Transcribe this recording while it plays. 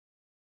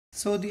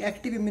So the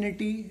active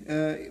immunity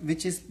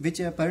which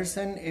a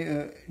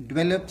person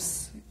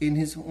develops in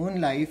his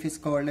own life is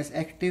called as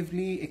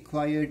actively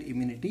acquired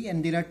immunity,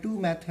 and there are two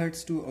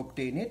methods to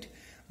obtain it.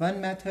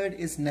 One method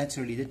is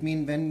naturally. That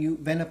means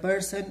when a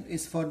person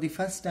is for the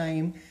first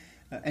time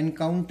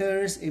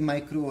encounters a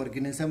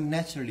microorganism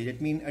naturally, that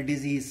means a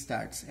disease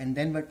starts, and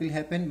then what will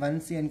happen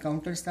once the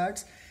encounter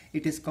starts?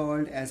 It is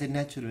called as a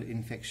natural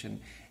infection.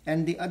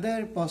 And the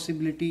other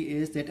possibility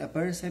is that a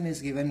person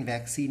is given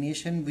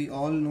vaccination. We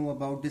all know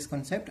about this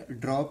concept.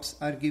 Drops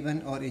are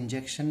given or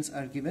injections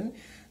are given.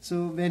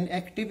 So when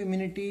active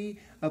immunity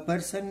a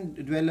person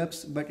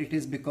develops, but it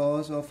is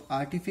because of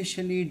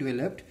artificially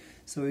developed,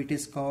 so it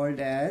is called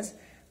as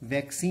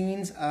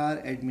vaccines are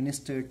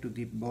administered to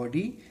the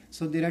body.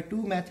 So there are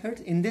two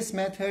methods. In this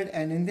method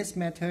and in this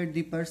method,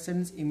 the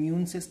person's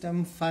immune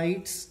system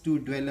fights to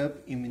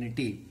develop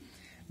immunity.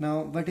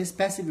 Now, what is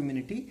passive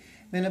immunity?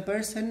 When a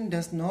person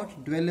does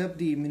not develop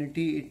the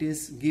immunity, it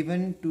is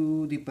given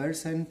to the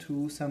person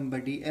through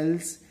somebody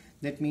else.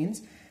 That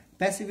means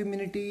passive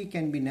immunity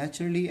can be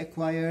naturally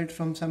acquired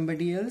from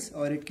somebody else,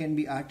 or it can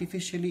be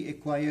artificially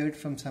acquired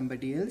from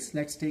somebody else.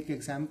 Let's take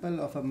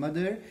example of a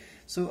mother.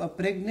 So a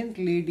pregnant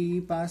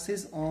lady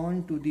passes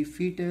on to the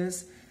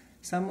fetus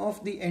some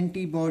of the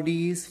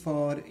antibodies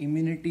for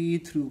immunity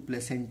through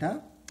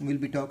placenta. We'll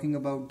be talking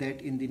about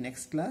that in the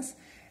next class.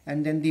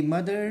 And then the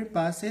mother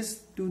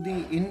passes to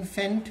the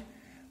infant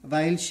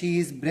while she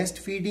is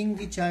breastfeeding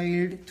the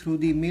child through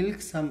the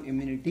milk some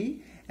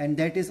immunity, and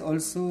that is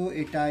also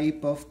a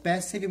type of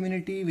passive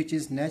immunity which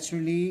is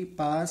naturally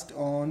passed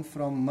on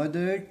from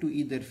mother to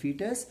either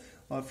fetus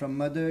or from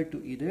mother to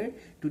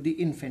the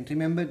infant.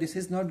 Remember, this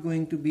is not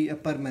going to be a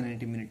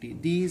permanent immunity.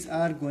 These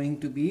are going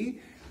to be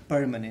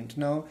permanent.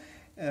 Now,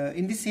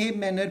 in the same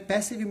manner,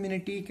 passive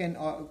immunity can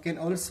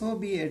also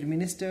be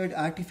administered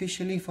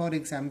artificially. For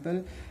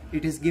example,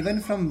 it is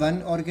given from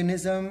one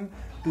organism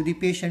to the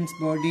patient's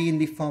body in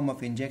the form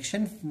of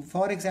injection.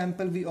 For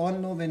example, we all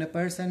know when a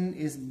person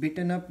is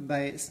bitten up by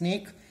a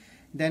snake,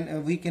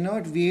 then we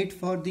cannot wait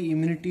for the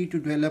immunity to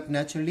develop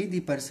naturally.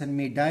 The person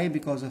may die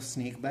because of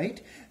snake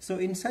bite. So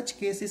in such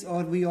cases,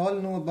 or we all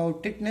know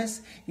about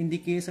tetanus. In the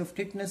case of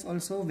tetanus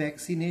also,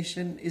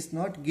 vaccination is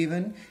not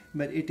given,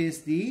 but it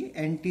is the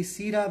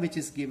anti-sera which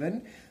is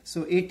given.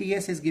 So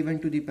ATS is given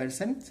to the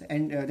person,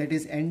 and that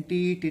is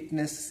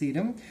anti-tetanus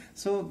serum.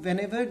 So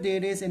whenever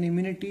there is an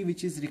immunity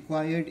which is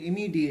required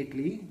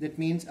immediately, that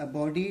means our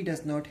body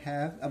does not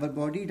have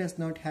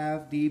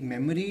the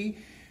memory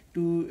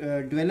to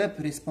develop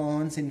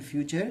response in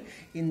future.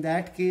 In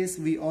that case,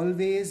 we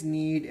always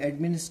need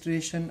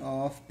administration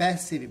of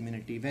passive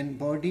immunity. When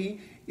body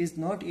is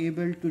not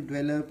able to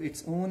develop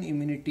its own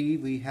immunity,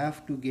 we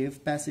have to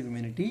give passive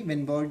immunity.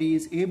 When body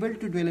is able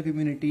to develop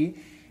immunity,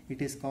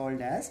 it is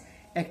called as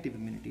active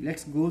immunity.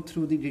 Let's go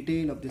through the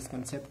detail of this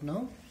concept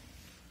now.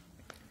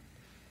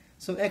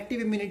 So active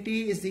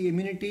immunity is the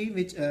immunity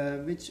which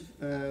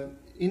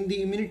in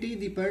the immunity,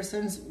 the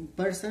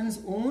person's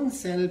own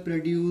cell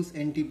produce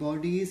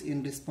antibodies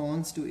in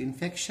response to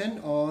infection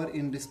or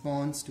in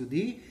response to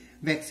the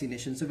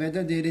vaccination. So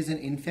whether there is an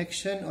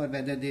infection or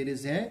whether there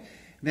is a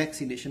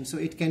vaccination. So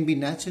it can be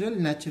natural.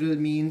 Natural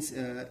means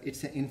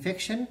it's an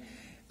infection.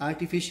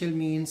 Artificial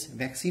means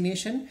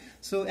vaccination.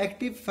 So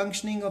active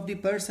functioning of the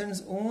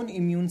person's own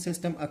immune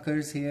system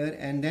occurs here,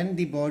 and then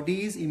the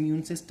body's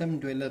immune system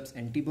develops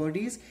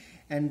antibodies,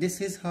 and this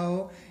is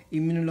how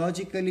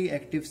immunologically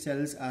active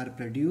cells are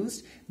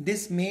produced.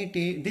 This may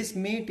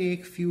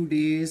take few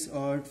days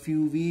or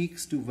few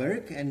weeks to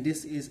work, and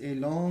this is a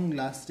long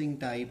lasting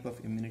type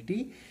of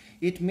immunity.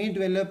 It may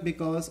develop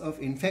because of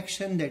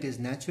infection, that is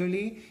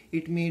naturally.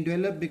 It may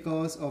develop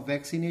because of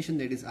vaccination,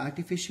 that is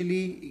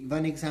artificially.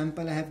 One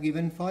example I have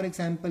given, for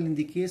example, in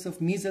the case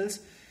of measles,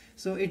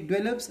 so it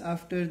develops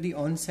after the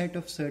onset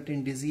of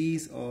certain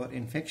disease or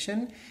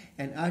infection.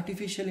 And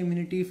artificial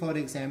immunity, for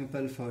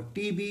example, for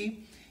TB,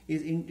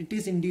 it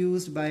is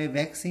induced by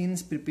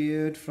vaccines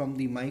prepared from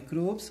the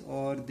microbes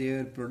or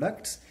their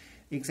products.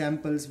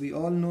 Examples, we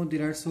all know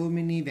there are so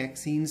many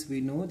vaccines.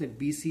 We know that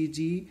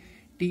BCG,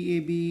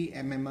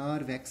 TAB,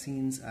 MMR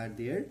vaccines are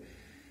there.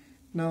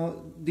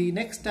 Now, the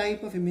next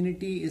type of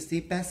immunity is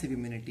the passive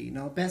immunity.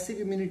 Now,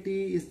 passive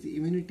immunity is the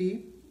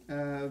immunity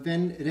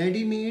when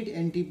ready-made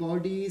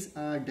antibodies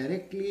are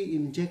directly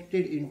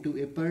injected into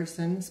a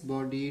person's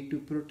body to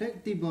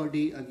protect the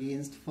body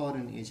against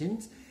foreign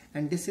agents,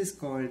 and this is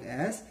called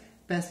as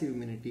passive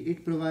immunity.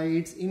 It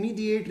provides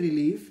immediate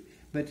relief,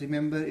 but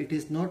remember, it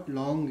is not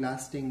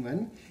long-lasting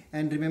one.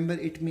 And remember,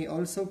 it may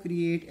also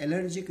create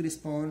allergic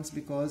response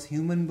because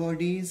human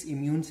body's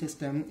immune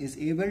system is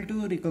able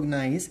to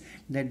recognize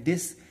that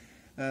this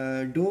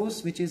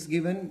dose which is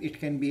given, it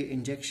can be an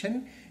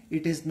injection.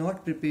 It is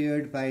not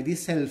prepared by the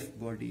self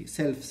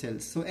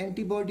cells. So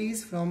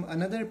antibodies from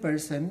another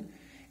person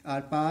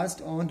are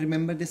passed on.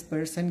 Remember, this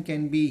person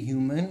can be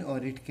human or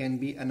it can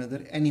be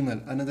another animal,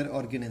 another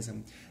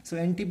organism. So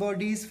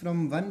antibodies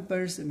from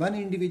one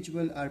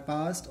individual are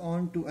passed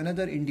on to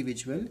another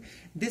individual.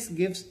 This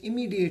gives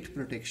immediate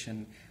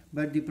protection.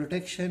 but the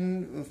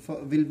protection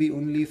will be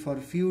only for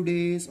few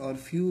days or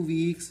few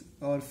weeks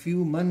or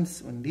few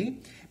months only,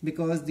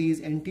 because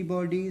these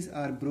antibodies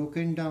are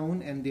broken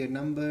down and their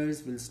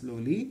numbers will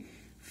slowly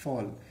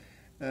fall.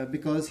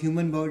 Because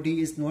human body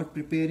is not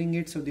preparing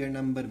it, so their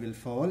number will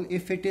fall.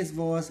 If it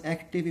was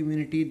active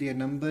immunity, their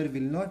number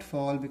will not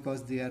fall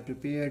because they are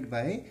prepared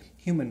by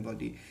human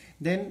body.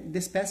 Then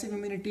this passive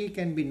immunity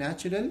can be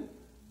natural.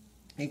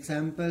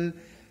 Example,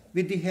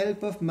 with the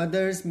help of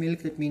mother's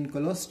milk, that means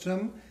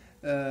colostrum,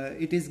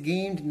 it is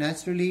gained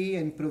naturally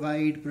and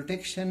provide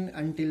protection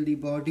until the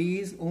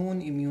body's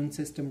own immune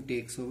system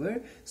takes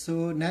over.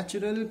 So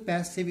natural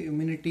passive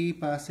immunity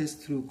passes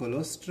through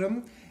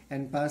colostrum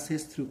and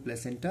passes through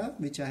placenta,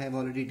 which I have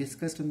already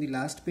discussed on the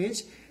last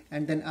page.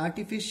 And then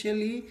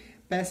artificially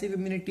passive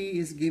immunity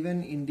is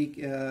given in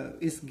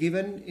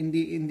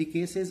the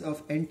cases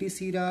of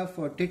antisera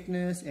for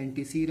tetanus,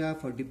 antisera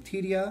for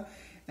diphtheria.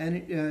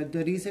 And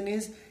the reason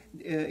is,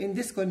 in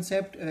this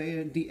concept,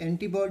 the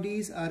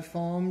antibodies are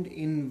formed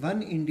in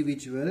one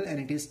individual and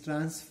it is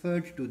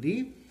transferred to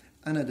the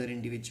another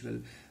individual.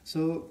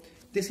 So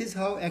this is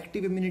how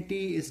active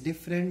immunity is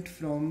different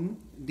from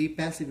the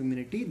passive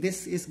immunity.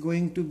 This is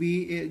going to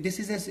be, this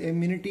is an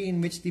immunity in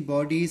which the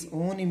body's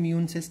own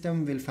immune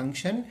system will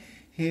function.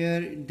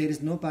 Here there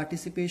is no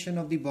participation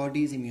of the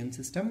body's immune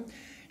system.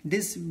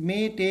 This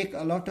may take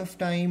a lot of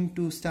time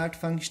to start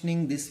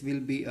functioning. This will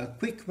be a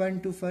quick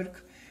one to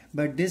work,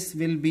 but this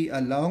will be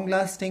a long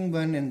lasting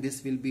one, and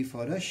this will be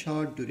for a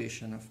short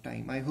duration of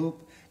time. I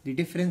hope the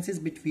differences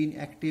between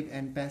active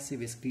and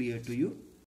passive is clear to you.